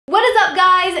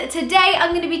today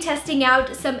I'm going to be testing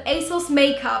out some Asos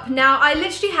makeup. Now, I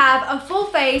literally have a full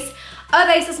face of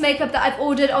Asos makeup that I've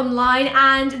ordered online,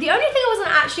 and the only thing I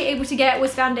wasn't actually able to get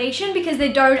was foundation because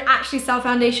they don't actually sell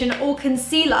foundation or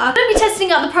concealer. I'm going to be testing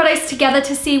out the products together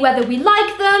to see whether we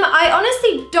like them. I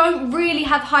honestly don't really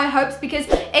have high hopes because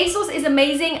Asos is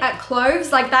amazing at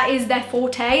clothes, like that is their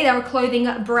forte, they're a clothing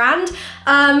brand.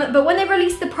 But when they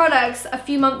released the products a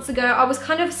few months ago, I was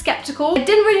kind of skeptical. I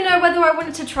didn't really know whether I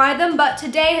wanted to try them, but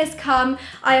today has come.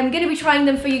 I am going to be trying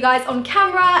them for you guys on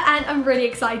camera and I'm really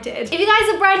excited. If you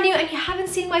guys are brand new and you haven't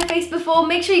seen my face before,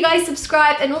 make sure you guys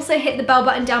subscribe and also hit the bell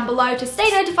button down below to stay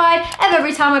notified of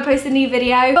every time I post a new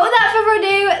video. But without further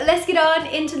ado, let's get on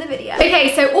into the video.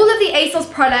 Okay, so all of the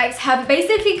Asos products have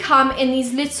basically come in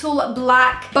these little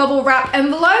black bubble wrap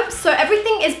envelopes. So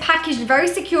everything is packaged very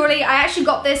securely. I actually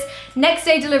got this next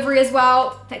day delivery as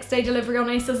well. Next day delivery on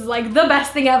Asos is like the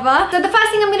best thing ever. So the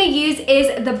first thing I'm gonna use is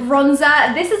the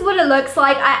bronzer. This is what it looks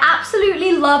like. I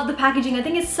absolutely love the packaging. I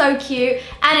think it's so cute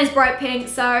and it's bright pink,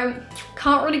 so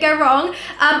can't really go wrong.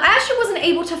 I actually wasn't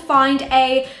able to find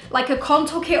a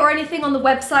contour kit or anything on the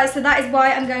website, so that is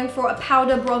why I'm going for a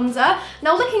powder bronzer.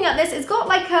 Now looking at this, it's got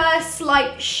like a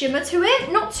slight shimmer to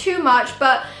it, not too much,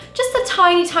 but just a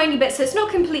tiny bit, so it's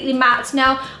not completely matte.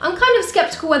 Now, I'm kind of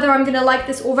skeptical whether I'm gonna like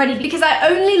this already because I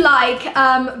only like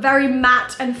very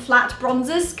matte and flat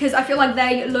bronzers because I feel like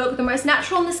they look the most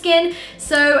natural on the skin.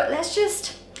 So let's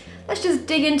just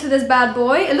dig into this bad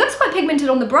boy. It looks quite pigmented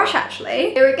on the brush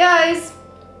actually. Here it goes.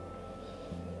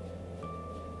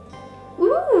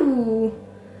 Ooh,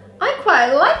 I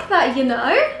quite like that, you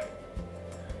know?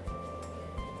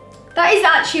 That is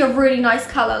actually a really nice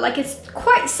color. Like, it's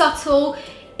quite subtle.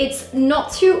 It's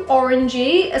not too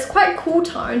orangey. It's quite cool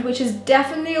toned, which is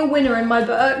definitely a winner in my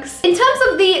books. In terms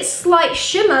of the slight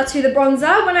shimmer to the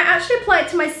bronzer, when I actually apply it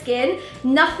to my skin,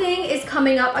 nothing is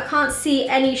coming up. I can't see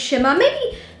any shimmer,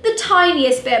 maybe the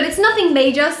tiniest bit, but it's nothing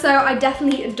major, so I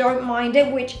definitely don't mind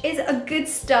it, which is a good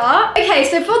start. Okay,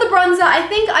 so for the bronzer, I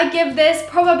think I give this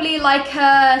probably like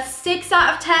a 6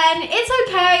 out of 10. It's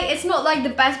okay. It's not like the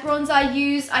best bronzer I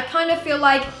use. I kind of feel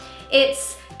like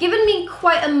it's given me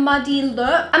quite a muddy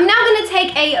look. I'm now gonna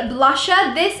take a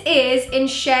blusher. This is in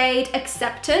shade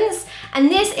Acceptance, and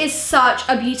this is such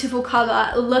a beautiful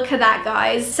color. Look at that,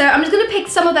 guys. So I'm just gonna pick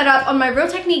some of that up on my Real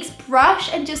Techniques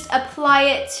brush and just apply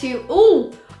it to,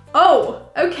 oh,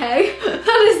 okay.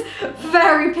 That is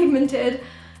very pigmented.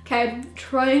 Okay, I'm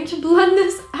trying to blend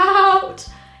this out.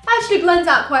 It actually blends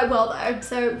out quite well though,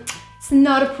 so it's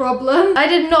not a problem. I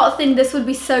did not think this would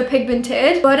be so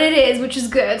pigmented, but it is, which is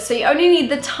good. So you only need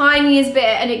the tiniest bit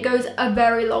and it goes a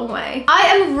very long way. I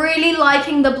am really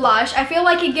liking the blush. I feel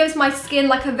like it gives my skin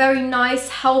like a very nice,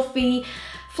 healthy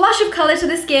flush of color to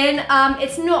the skin.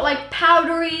 It's not like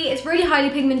powdery, it's really highly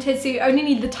pigmented, so you only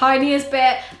need the tiniest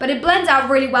bit, but it blends out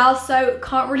really well, so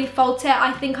can't really fault it.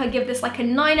 I think I give this like a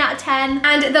 9 out of 10.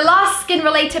 And the last skin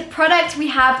related product we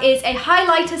have is a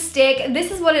highlighter stick.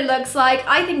 This is what it looks like.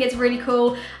 I think it's really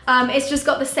cool. It's just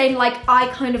got the same like eye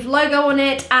kind of logo on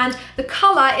it, and the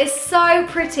color is so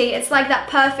pretty. It's like that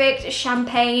perfect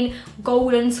champagne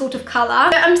golden sort of color.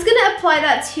 So I'm just gonna apply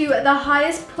that to the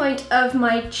highest point of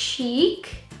my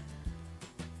cheek.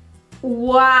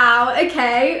 Wow,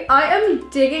 okay, I am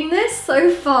digging this so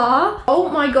far. Oh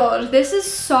my god, this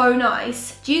is so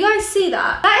nice. Do you guys see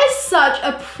that? That is such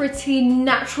a pretty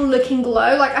natural looking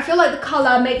glow. Like, I feel like the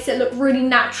color makes it look really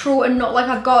natural and not like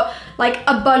I've got like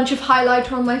a bunch of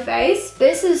highlighter on my face.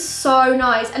 This is so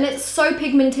nice, and it's so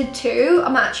pigmented too.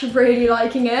 I'm actually really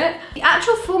liking it. The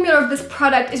actual formula of this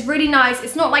product is really nice.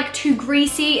 It's not like too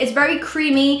greasy, it's very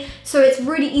creamy, so it's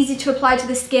really easy to apply to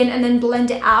the skin and then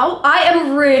blend it out. I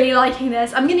am really liking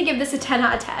this. I'm gonna give this a 10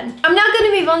 out of 10. I'm now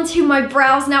gonna move on to my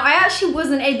brows. Now, I actually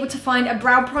wasn't able to find a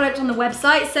brow product on the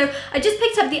website, so I just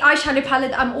picked up the eyeshadow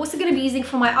palette that I'm also gonna be using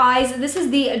for my eyes. This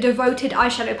is the Devoted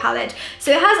eyeshadow palette.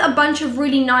 So it has a bunch of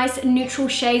really nice neutral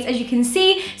shades, as you can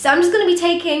see. So I'm just gonna be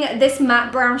taking this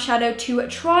matte brown shadow to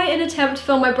try and attempt to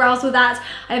fill my brows with that.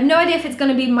 I have no idea if it's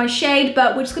gonna be my shade,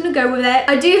 but we're just gonna go with it.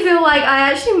 I do feel like I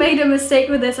actually made a mistake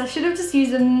with this. I should have just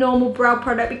used a normal brow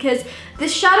product because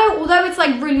this shadow, although it's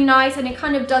like really nice and it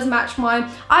kind of does match my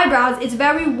eyebrows, it's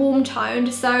very warm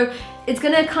toned, so it's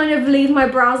gonna kind of leave my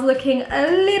brows looking a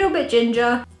little bit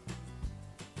ginger.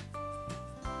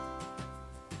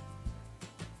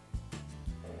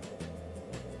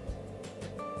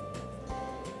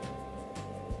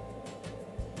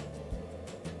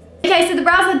 Okay, so the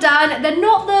brows are done. They're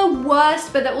not the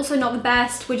worst, but they're also not the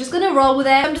best. We're just gonna roll with it.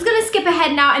 I'm just gonna skip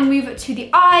ahead now and move to the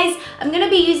eyes. I'm gonna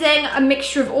be using a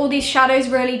mixture of all these shadows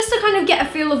really, just to kind of get a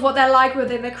feel of what they're like,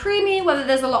 whether they're creamy, whether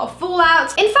there's a lot of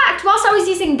fallout. In fact, whilst I was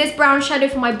using this brown shadow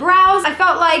for my brows, I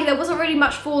felt like there wasn't really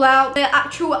much fallout. The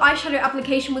actual eyeshadow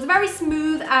application was very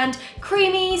smooth and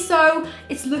creamy, so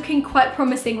it's looking quite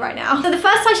promising right now. So the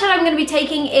first eyeshadow I'm gonna be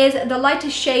taking is the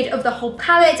lightest shade of the whole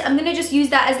palette. I'm gonna just use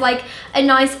that as like a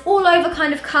nice all over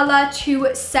kind of color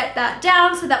to set that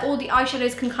down so that all the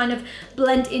eyeshadows can kind of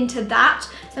blend into that.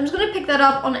 So I'm just gonna pick that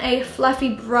up on a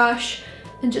fluffy brush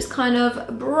and just kind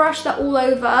of brush that all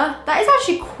over. That is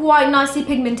actually quite nicely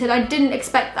pigmented. I didn't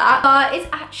expect that, but it's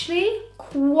actually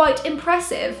quite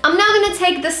impressive. I'm now gonna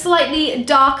take the slightly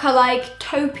darker, like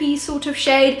taupey sort of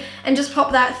shade and just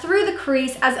pop that through the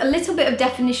crease as a little bit of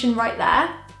definition right there.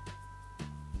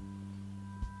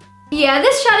 Yeah,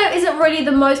 this shadow isn't really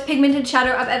the most pigmented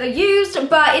shadow I've ever used,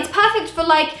 but it's perfect for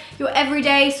like your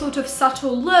everyday sort of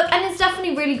subtle look, and it's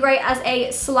definitely really great as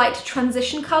a slight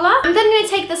transition color. I'm then going to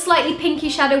take the slightly pinky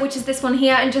shadow, which is this one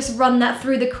here, and just run that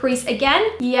through the crease again.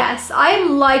 Yes, I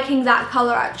am liking that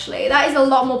color actually. That is a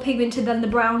lot more pigmented than the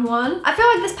brown one. I feel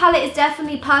like this palette is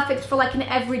definitely perfect for like an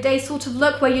everyday sort of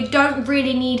look where you don't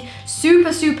really need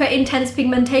super intense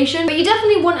pigmentation, but you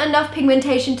definitely want enough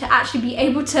pigmentation to actually be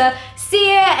able to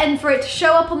see it and for it to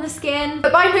show up on the skin.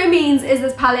 But by no means is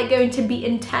this palette going to be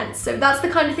intense. So if that's the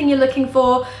kind of thing you're looking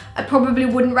for, I probably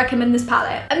wouldn't recommend this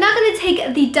palette. I'm now going to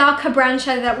take the darker brown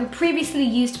shadow that we previously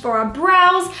used for our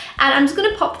brows, and I'm just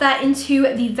going to pop that into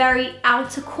the very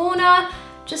outer corner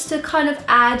just to kind of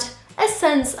add a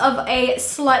sense of a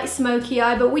slight smoky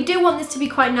eye, but we do want this to be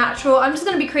quite natural. I'm just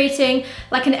going to be creating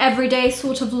like an everyday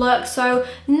sort of look, so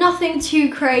nothing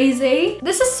too crazy.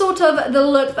 This is sort of the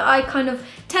look that I kind of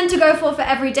tend to go for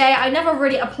every day. I never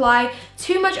really apply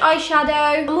too much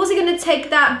eyeshadow. I'm also going to take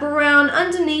that brown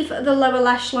underneath the lower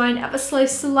lash line ever so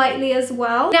slightly as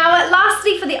well. Now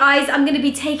lastly for the eyes, I'm going to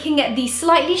be taking the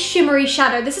slightly shimmery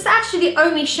shadow. This is actually the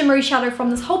only shimmery shadow from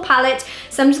this whole palette,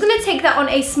 so I'm just going to take that on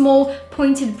a small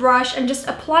pointed brush and just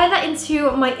apply that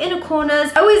into my inner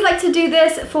corners. I always like to do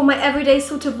this for my everyday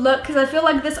sort of look because I feel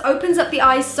like this opens up the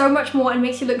eyes so much more and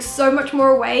makes you look so much more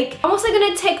awake. I'm also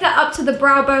going to take that up to the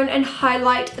brow bone and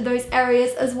highlight those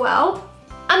areas as well.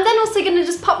 I'm then also going to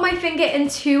just pop my finger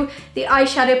into the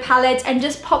eyeshadow palette and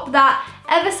just pop that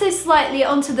ever so slightly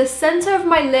onto the center of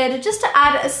my lid just to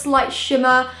add a slight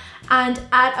shimmer and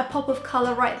add a pop of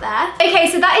color right there. Okay,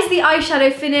 so that is the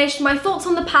eyeshadow finished. My thoughts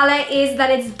on the palette is that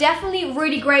it's definitely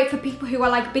really great for people who are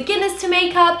like beginners to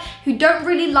makeup, who don't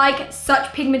really like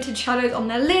such pigmented shadows on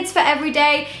their lids for every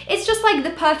day. It's just like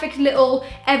the perfect little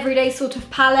everyday sort of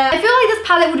palette. I feel like this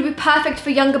palette would be perfect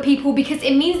for younger people because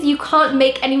it means you can't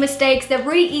make any mistakes. They're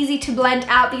really easy to blend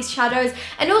out these shadows,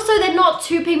 and also they're not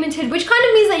too pigmented, which kind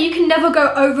of means that you can never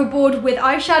go overboard with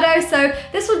eyeshadow. So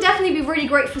this will definitely be really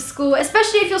great for school,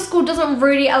 especially if your school doesn't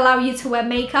really allow you to wear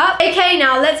makeup. Okay,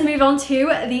 now let's move on to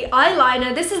the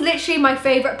eyeliner. This is literally my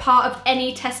favorite part of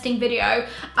any testing video.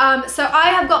 So I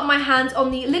have got my hands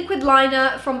on the liquid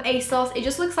liner from Asos. It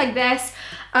just looks like this.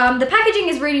 The packaging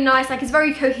is really nice, like it's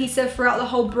very cohesive throughout the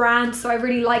whole brand, so I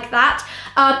really like that.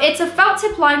 It's a felt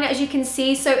tip liner, as you can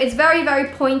see, so it's very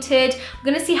pointed. I'm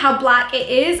gonna see how black it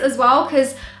is as well,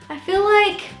 because I feel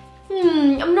like,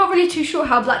 I'm not really too sure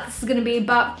how black this is gonna be,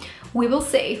 but we will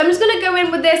see. I'm just gonna go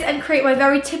in with this and create my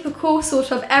very typical sort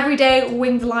of everyday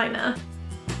winged liner.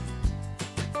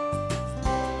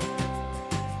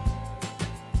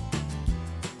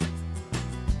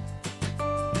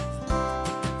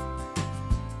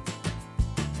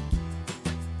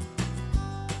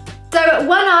 So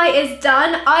one eye is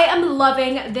done. I am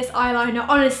loving this eyeliner,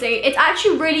 honestly. It's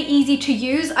actually really easy to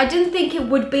use. I didn't think it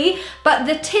would be, but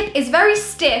the tip is very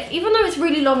stiff. Even though it's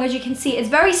really long, as you can see, it's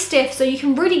very stiff, so you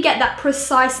can really get that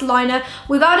precise liner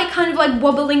without it kind of like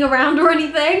wobbling around or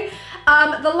anything.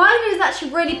 The liner is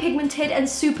actually really pigmented and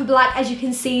super black, as you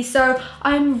can see, so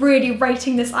I'm really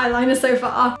rating this eyeliner so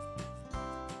far.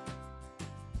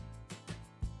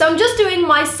 So I'm just doing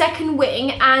my second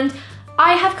wing, and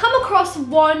I have come across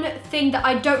one thing that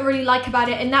I don't really like about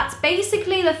it, and that's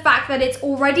basically the fact that it's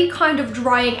already kind of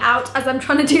drying out as I'm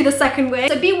trying to do the second wing.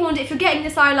 So be warned, if you're getting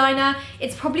this eyeliner,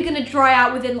 it's probably going to dry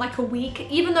out within like a week.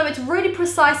 Even though it's really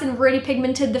precise and really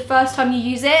pigmented the first time you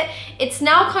use it, it's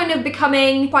now kind of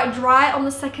becoming quite dry on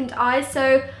the second eye,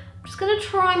 so just gonna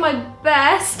try my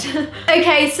best.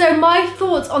 Okay, so my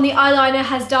thoughts on the eyeliner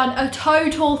has done a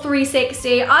total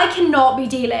 360. I cannot be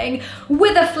dealing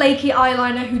with a flaky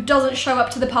eyeliner who doesn't show up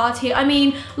to the party. I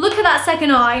mean, look at that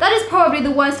second eye. That is probably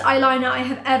the worst eyeliner I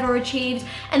have ever achieved.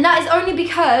 And that is only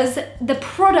because the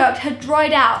product had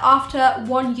dried out after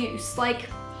one use. Like,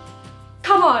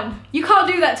 come on, you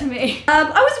can't do that to me. I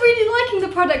was really liking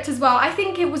the product as well. I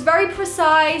think it was very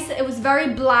precise, it was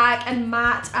very black and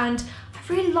matte, and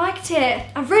I really liked it.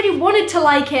 I really wanted to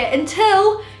like it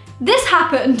until this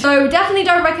happened. So definitely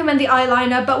don't recommend the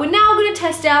eyeliner, but we're now gonna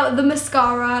test out the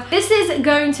mascara. This is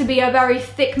going to be a very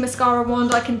thick mascara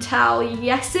wand, I can tell.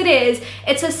 Yes, it is.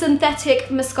 It's a synthetic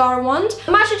mascara wand.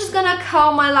 I'm actually just gonna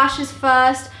curl my lashes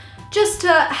first, just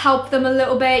to help them a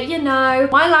little bit, you know.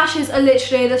 My lashes are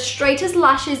literally the straightest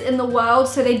lashes in the world,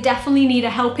 so they definitely need a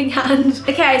helping hand.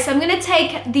 Okay, so I'm gonna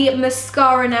take the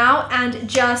mascara now and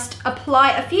just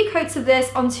apply a few coats of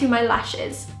this onto my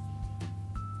lashes.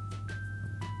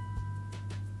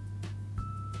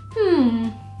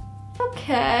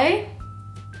 Okay.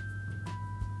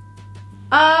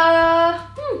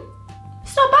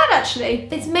 It's not bad actually.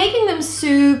 It's making them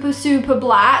super, super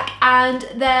black and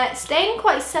they're staying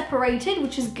quite separated,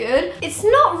 which is good. It's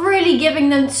not really giving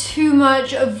them too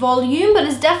much volume, but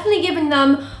it's definitely giving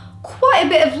them quite a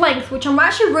bit of length, which I'm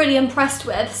actually really impressed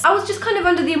with. I was just kind of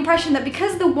under the impression that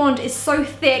because the wand is so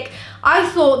thick, I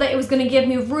thought that it was gonna give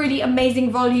me really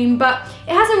amazing volume, but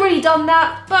it hasn't really done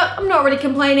that, but I'm not really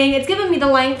complaining. It's given me the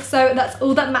length, so that's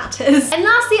all that matters. And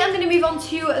lastly, I'm gonna move on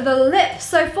to the lip.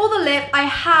 So for the lip, I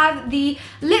have the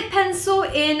lip pencil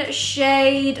in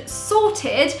shade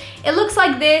Sorted. It looks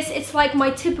like this. It's like my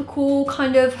typical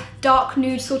kind of dark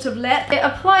nude sort of lip. It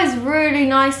applies really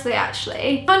nicely,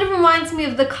 actually. Kind of reminds me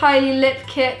of the Kylie Lip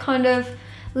Kit kind of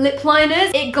lip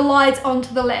liners. It glides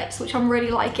onto the lips, which I'm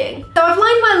really liking. So I've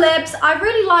lined my lips. I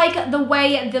really like the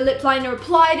way the lip liner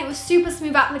applied. It was super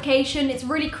smooth application. It's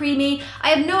really creamy.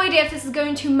 I have no idea if this is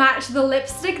going to match the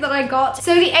lipstick that I got.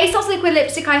 So the Asos liquid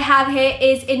lipstick I have here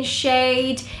is in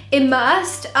shade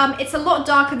Immersed. It's a lot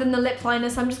darker than the lip liner,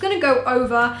 so I'm just gonna go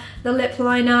over the lip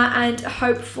liner and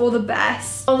hope for the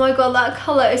best. Oh my god, that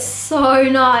color is so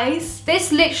nice.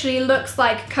 This literally looks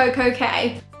like Coco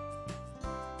K.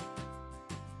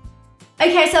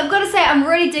 Okay, so I've got to say I'm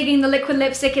really digging the liquid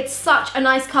lipstick. It's such a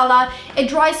nice color. It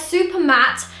dries super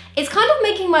matte. It's kind of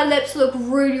making my lips look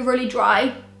really, really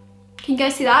dry. Can you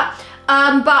guys see that?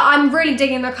 But I'm really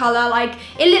digging the color. Like,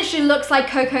 it literally looks like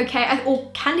Coco K, or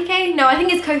Candy K? No, I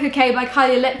think it's Coco K by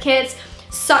Kylie Lip Kit.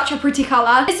 Such a pretty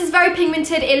color. This is very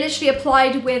pigmented. It literally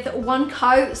applied with one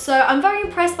coat, so I'm very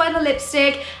impressed by the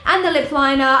lipstick and the lip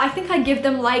liner. I think I give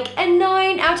them like a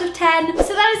 9 out of 10.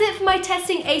 So that is it for my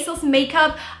testing Asos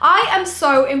makeup. I am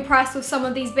so impressed with some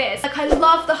of these bits. Like, I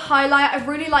love the highlight. I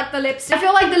really like the lipstick. I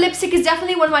feel like the lipstick is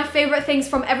definitely one of my favorite things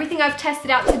from everything I've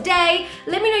tested out today.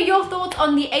 Let me know your thoughts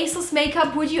on the Asos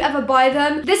makeup. Would you ever buy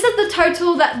them? This is the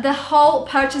total that the whole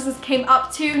purchases came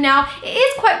up to. Now, it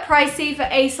is quite pricey for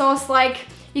Asos. Like,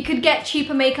 you could get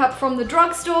cheaper makeup from the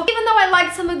drugstore. Even though I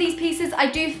like some of these pieces, I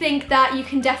do think that you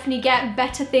can definitely get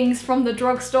better things from the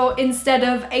drugstore instead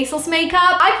of Asos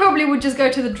makeup. I probably would just go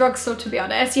to the drugstore, to be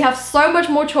honest. You have so much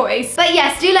more choice. But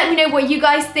yes, do let me know what you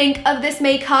guys think of this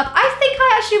makeup. I think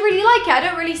I actually really like it. I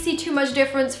don't really see too much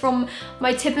difference from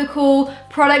my typical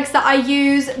products that I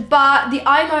use, but the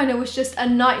eyeliner was just a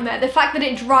nightmare. The fact that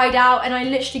it dried out and I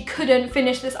literally couldn't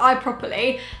finish this eye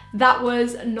properly, that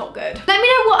was not good. Let me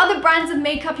know what other brands of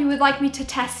makeup you would like me to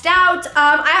test out.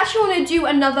 I actually want to do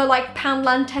another like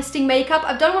Poundland testing makeup.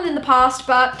 I've done one in the past,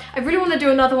 but I really want to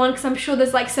do another one because I'm sure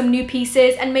there's like some new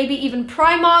pieces, and maybe even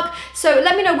Primark. So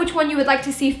let me know which one you would like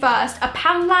to see first, a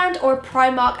Poundland or a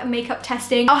Primark makeup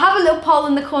testing. I'll have a little poll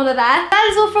in the corner there. That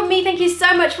is all from me. Thank you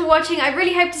so much for watching. I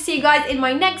really hope to see you guys in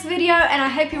my next video, and I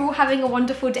hope you're all having a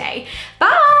wonderful day.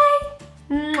 Bye!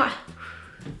 Mwah.